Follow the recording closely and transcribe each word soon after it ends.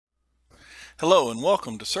Hello and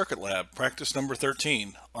welcome to Circuit Lab, practice number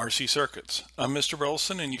 13, RC Circuits. I'm Mr.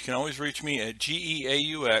 Burleson and you can always reach me at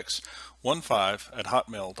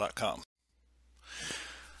geaux15@hotmail.com.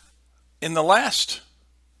 In the last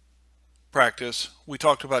practice, we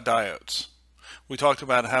talked about diodes. We talked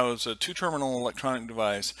about how it's a two-terminal electronic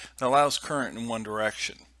device that allows current in one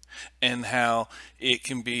direction and how it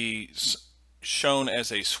can be shown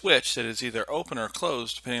as a switch that is either open or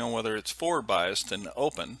closed depending on whether it's forward biased and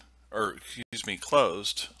open, or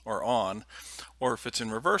closed or on, or if it's in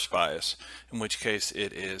reverse bias, in which case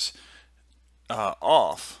it is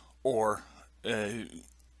off or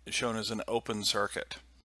shown as an open circuit.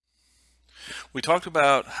 We talked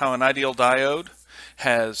about how an ideal diode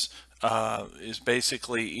is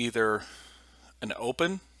basically either an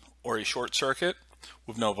open or a short circuit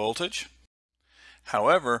with no voltage.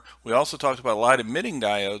 However, we also talked about light emitting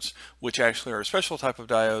diodes, which actually are a special type of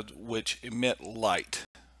diode which emit light.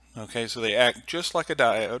 Okay, so they act just like a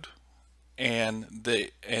diode, and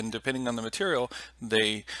depending on the material,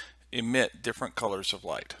 they emit different colors of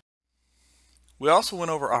light. We also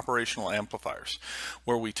went over operational amplifiers,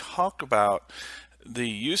 where we talked about the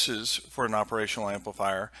uses for an operational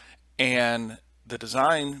amplifier and the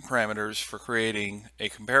design parameters for creating a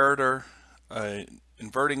comparator, an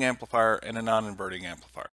inverting amplifier, and a non-inverting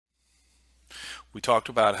amplifier. We talked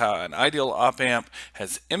about how an ideal op-amp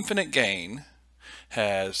has infinite gain,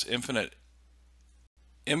 has infinite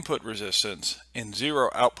input resistance and zero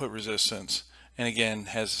output resistance, and again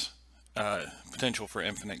has potential for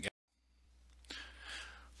infinite gain.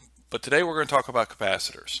 But today we're going to talk about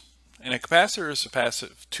capacitors. And a capacitor is a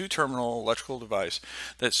passive two-terminal electrical device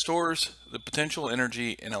that stores the potential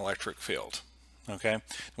energy in an electric field. Okay, and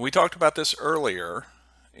we talked about this earlier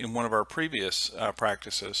in one of our previous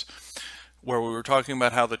practices, where we were talking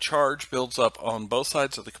about how the charge builds up on both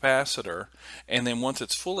sides of the capacitor, and then once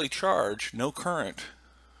it's fully charged, no current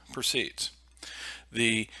proceeds.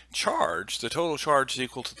 The total charge is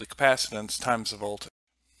equal to the capacitance times the voltage.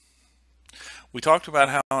 We talked about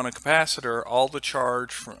how on a capacitor, all the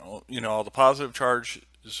charge, all the positive charges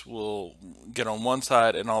will get on one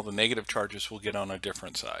side and all the negative charges will get on a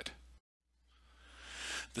different side.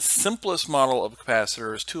 The simplest model of a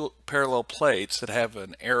capacitor is two parallel plates that have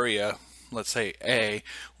an area, let's say A,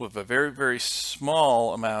 with a very, very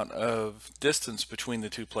small amount of distance between the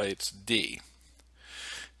two plates, D.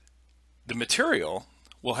 The material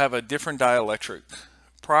will have a different dielectric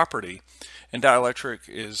property, and dielectric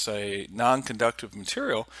is a non-conductive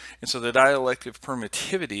material, and so the dielectric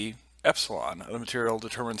permittivity, epsilon, of the material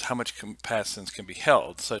determines how much capacitance can be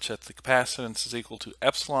held, such that the capacitance is equal to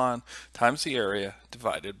epsilon times the area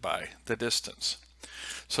divided by the distance.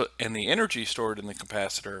 So, and the energy stored in the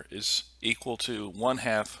capacitor is equal to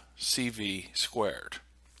 1/2 CV squared.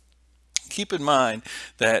 Keep in mind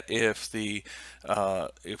that if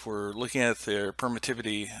we're looking at the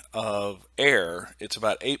permittivity of air, it's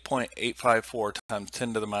about 8.854 times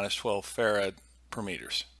 10 to the minus 12 farad per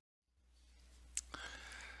meters.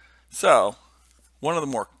 So, one of the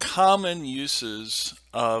more common uses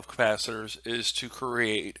of capacitors is to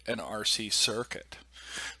create an RC circuit.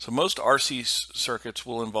 So most RC circuits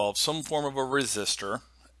will involve some form of a resistor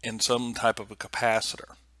and some type of a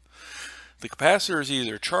capacitor. The capacitor is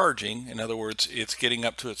either charging, in other words, it's getting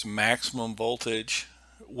up to its maximum voltage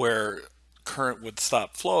where current would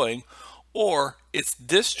stop flowing, or it's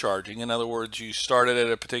discharging, in other words, you started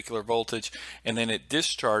at a particular voltage and then it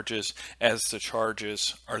discharges as the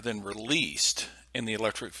charges are then released and the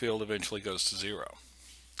electric field eventually goes to zero.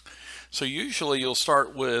 So usually you'll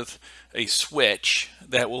start with a switch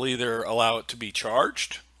that will either allow it to be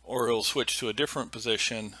charged or it'll switch to a different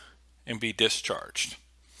position and be discharged.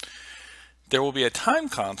 There will be a time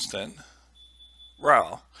constant,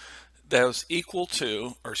 rho, that is equal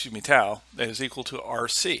to, tau, that is equal to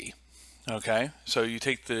RC. Okay, so you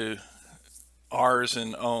take the R is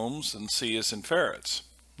in ohms and C is in farads.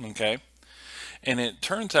 Okay, and it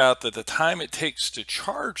turns out that the time it takes to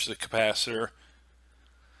charge the capacitor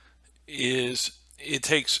it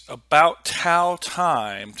takes about tau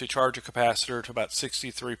time to charge a capacitor to about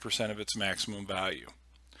 63% of its maximum value.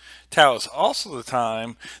 Tau is also the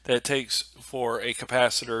time that it takes for a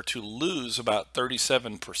capacitor to lose about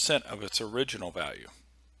 37% of its original value.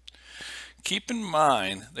 Keep in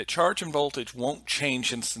mind that charge and voltage won't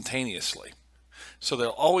change instantaneously. So they'll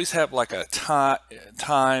always have like a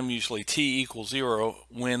time, usually t equals 0,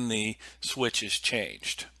 when the switch is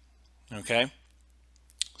changed. Okay?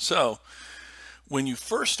 So when you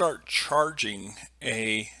first start charging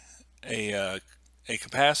a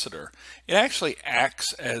capacitor, it actually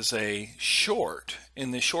acts as a short in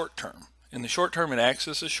the short term. In the short term, it acts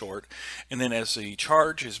as a short, and then as the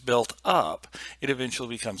charge is built up, it eventually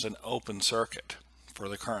becomes an open circuit for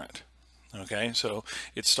the current. Okay, so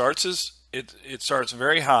it starts as it starts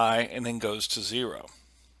very high and then goes to zero.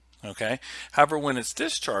 Okay, however, when it's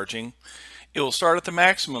discharging, it will start at the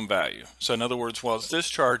maximum value. So in other words, while it's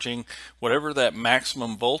discharging, whatever that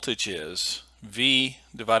maximum voltage is, V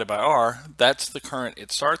divided by R, that's the current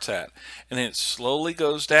it starts at. And then it slowly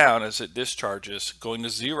goes down as it discharges, going to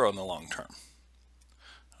zero in the long term.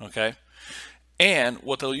 Okay? And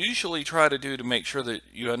what they'll usually try to do to make sure that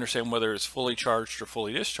you understand whether it's fully charged or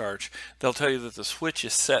fully discharged, they'll tell you that the switch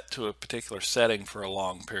is set to a particular setting for a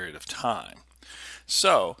long period of time.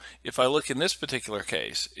 So if I look in this particular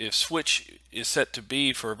case, if switch is set to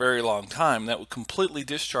B for a very long time, that would completely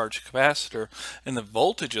discharge the capacitor, and the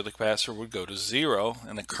voltage of the capacitor would go to zero,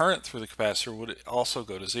 and the current through the capacitor would also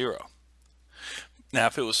go to zero. Now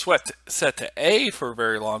if it was set to A for a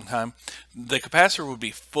very long time, the capacitor would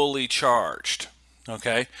be fully charged.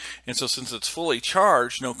 Okay, and so since it's fully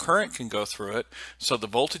charged, no current can go through it, so the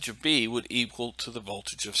voltage of B would equal to the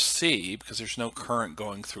voltage of C because there's no current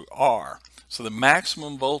going through R. So the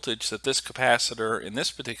maximum voltage that this capacitor in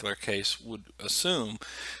this particular case would assume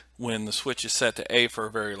when the switch is set to A for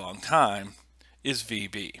a very long time is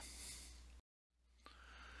VB.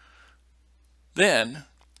 Then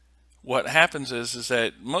what happens is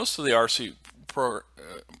that most of the RC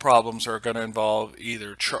problems are going to involve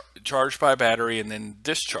either charged by battery and then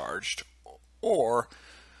discharged, or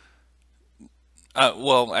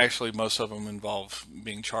well, actually most of them involve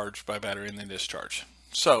being charged by battery and then discharged.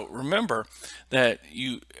 So remember that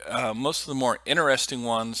most of the more interesting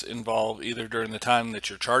ones involve either during the time that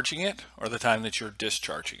you're charging it or the time that you're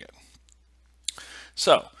discharging it.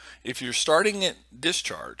 So if you're starting it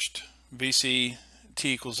discharged, VC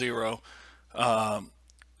T equals 0,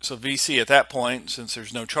 so VC at that point, since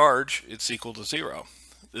there's no charge, it's equal to 0.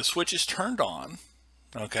 The switch is turned on,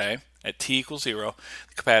 okay, at T equals 0,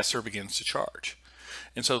 the capacitor begins to charge.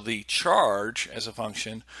 And so the charge as a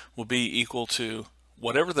function will be equal to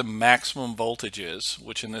whatever the maximum voltage is,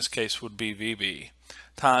 which in this case would be VB,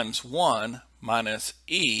 times 1 minus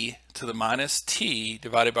E to the minus T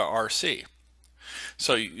divided by RC.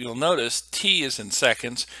 So you'll notice T is in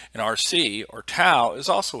seconds and RC, or tau, is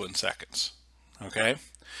also in seconds. Okay?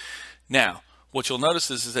 Now, what you'll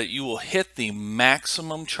notice is that you will hit the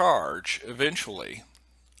maximum charge eventually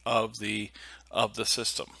of the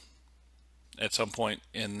system at some point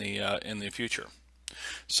in the future.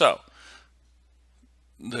 So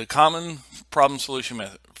the common problem solution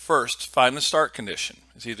method: first, find the start condition.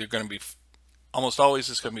 It's either going to be, almost always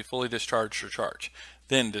it's going to be fully discharged or charged.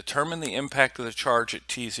 Then determine the impact of the charge at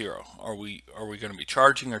T0. Are we going to be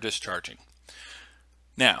charging or discharging?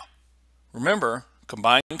 Now, remember,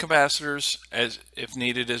 combine capacitors as if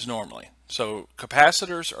needed as normally. So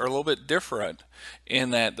capacitors are a little bit different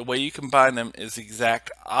in that the way you combine them is the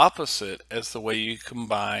exact opposite as the way you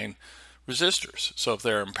combine resistors. So if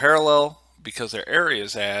they're in parallel, because their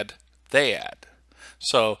areas add, they add.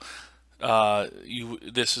 So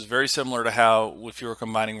this is very similar to how if you were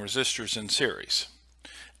combining resistors in series.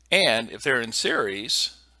 And if they're in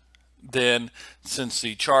series, then since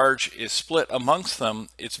the charge is split amongst them,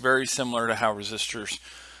 it's very similar to how resistors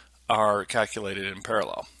are calculated in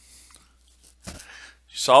parallel.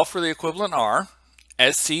 Solve for the equivalent R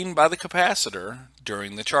as seen by the capacitor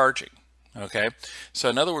during the charging. Okay, so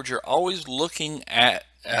in other words, you're always looking at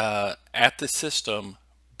the system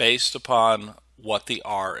based upon what the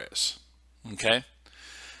R is. Okay,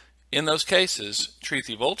 in those cases, treat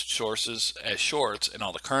the voltage sources as shorts and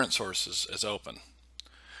all the current sources as open.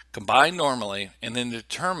 Combine normally and then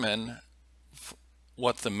determine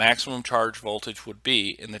what the maximum charge voltage would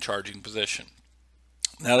be in the charging position.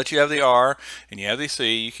 Now that you have the R and you have the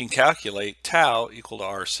C, you can calculate tau equal to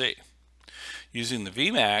RC. Using the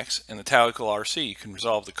Vmax and the tau equal to RC, you can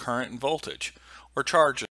resolve the current and voltage or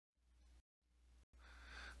charge.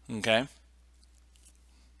 Okay?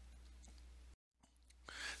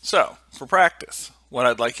 So, for practice, what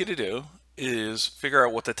I'd like you to do is figure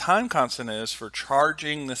out what the time constant is for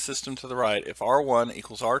charging the system to the right if R1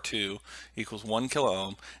 equals R2 equals 1 kilo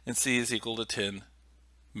ohm and C is equal to 10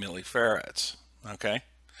 millifarads. Okay,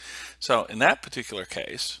 so in that particular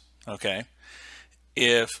case, okay,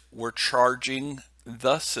 if we're charging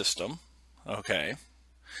the system, okay,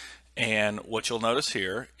 and what you'll notice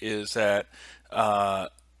here is that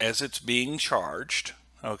as it's being charged,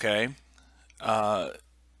 okay,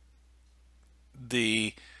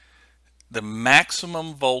 the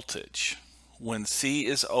maximum voltage when C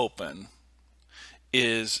is open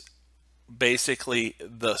is basically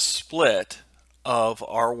the split of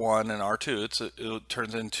R1 and R2. It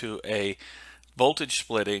turns into a voltage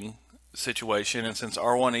splitting situation, and since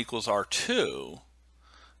R1 equals R2,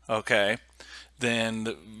 okay, then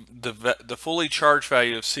the fully charged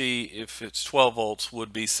value of C, if it's 12 volts,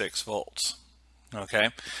 would be 6 volts. Okay,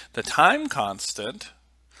 the time constant,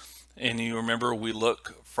 and you remember we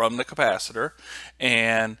look from the capacitor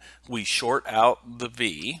and we short out the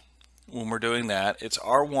V. When we're doing that, it's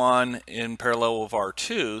R1 in parallel with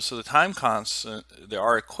R2, so the time constant, the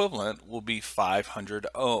R equivalent, will be 500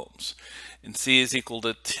 ohms, and C is equal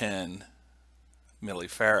to 10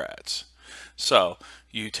 millifarads. So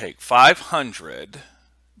you take 500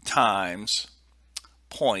 times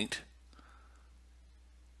 10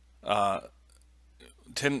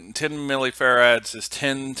 millifarads is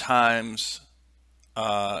 10 times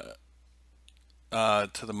to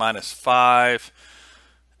the minus 5,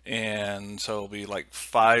 and so it'll be like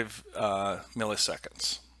 5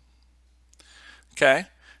 milliseconds. Okay,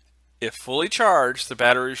 if fully charged, the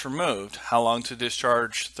battery is removed. How long to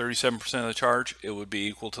discharge 37% of the charge? It would be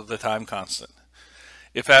equal to the time constant.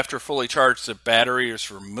 If after fully charged the battery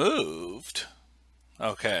is removed,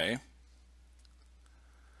 okay,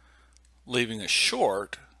 leaving a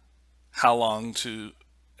short, how long to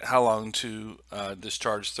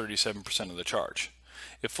discharge 37% of the charge?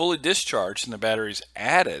 If fully discharged and the battery is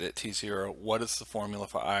added at T0, what is the formula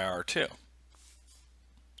for IR2?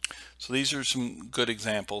 So these are some good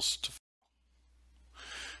examples.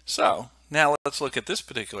 So now let's look at this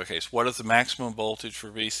particular case. What is the maximum voltage for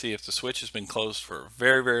VC if the switch has been closed for a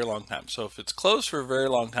very, very long time? So if it's closed for a very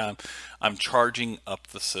long time, I'm charging up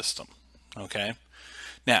the system. Okay.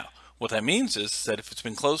 Now, what that means is that if it's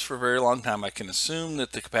been closed for a very long time, I can assume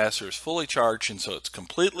that the capacitor is fully charged, and so it's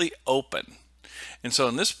completely open. And so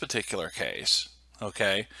in this particular case,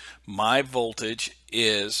 okay, my voltage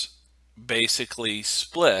is basically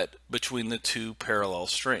split between the two parallel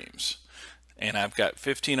streams. And I've got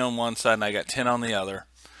 15 on one side and I got 10 on the other.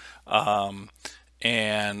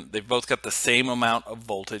 And they've both got the same amount of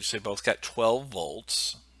voltage. They both got 12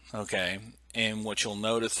 volts. Okay. And what you'll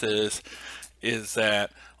notice is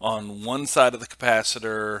that on one side of the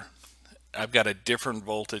capacitor, I've got a different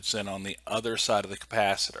voltage than on the other side of the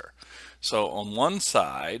capacitor. So on one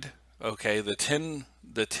side, okay, the 10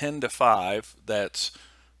 to 5, that's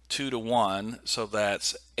 2 to 1, so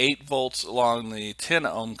that's 8 volts along the 10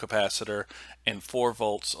 ohm capacitor and 4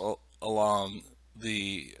 volts along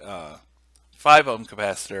the 5 ohm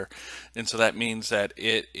capacitor, and so that means that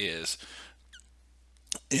it is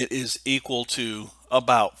equal to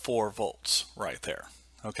about 4 volts right there.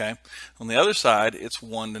 Okay, on the other side it's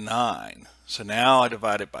 1 to 9, so now I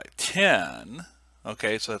divide it by 10.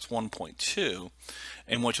 Okay, so that's 1.2,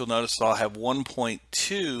 and what you'll notice is I'll have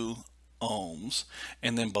 1.2 ohms,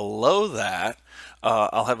 and then below that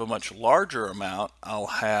I'll have a much larger amount. I'll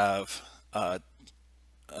have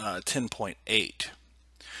 10.8.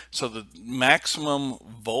 So the maximum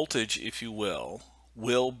voltage, if you will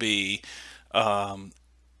be 4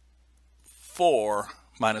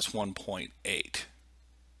 minus 1.8.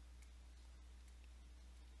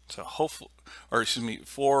 So hopefully, or excuse me,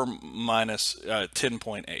 4 minus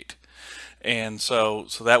 10.8. And so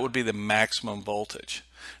that would be the maximum voltage.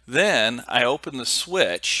 Then I open the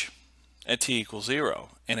switch at t equals 0.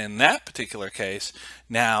 And in that particular case,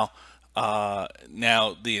 now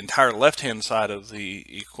the entire left-hand side of the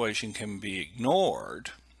equation can be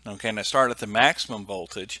ignored. Okay, and I start at the maximum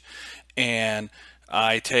voltage, and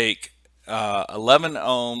I take 11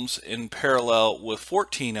 ohms in parallel with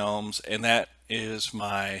 14 ohms, and that is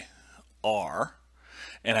my R,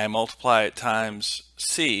 and I multiply it times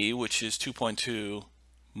C, which is 2.2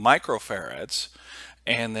 microfarads,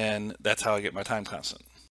 and then that's how I get my time constant.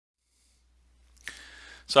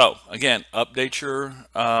 So again, update your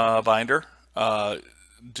binder, do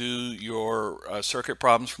your circuit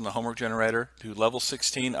problems from the homework generator, do level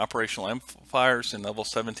 16 operational amplifiers and level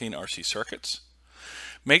 17 RC circuits.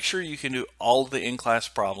 Make sure you can do all of the in-class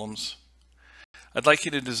problems. I'd like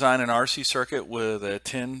you to design an RC circuit with a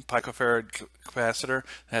 10 picofarad capacitor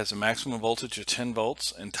that has a maximum voltage of 10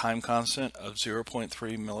 volts and time constant of 0.3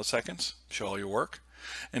 milliseconds. Show all your work.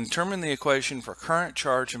 And determine the equation for current,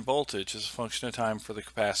 charge, and voltage as a function of time for the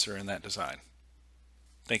capacitor in that design.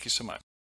 Thank you so much.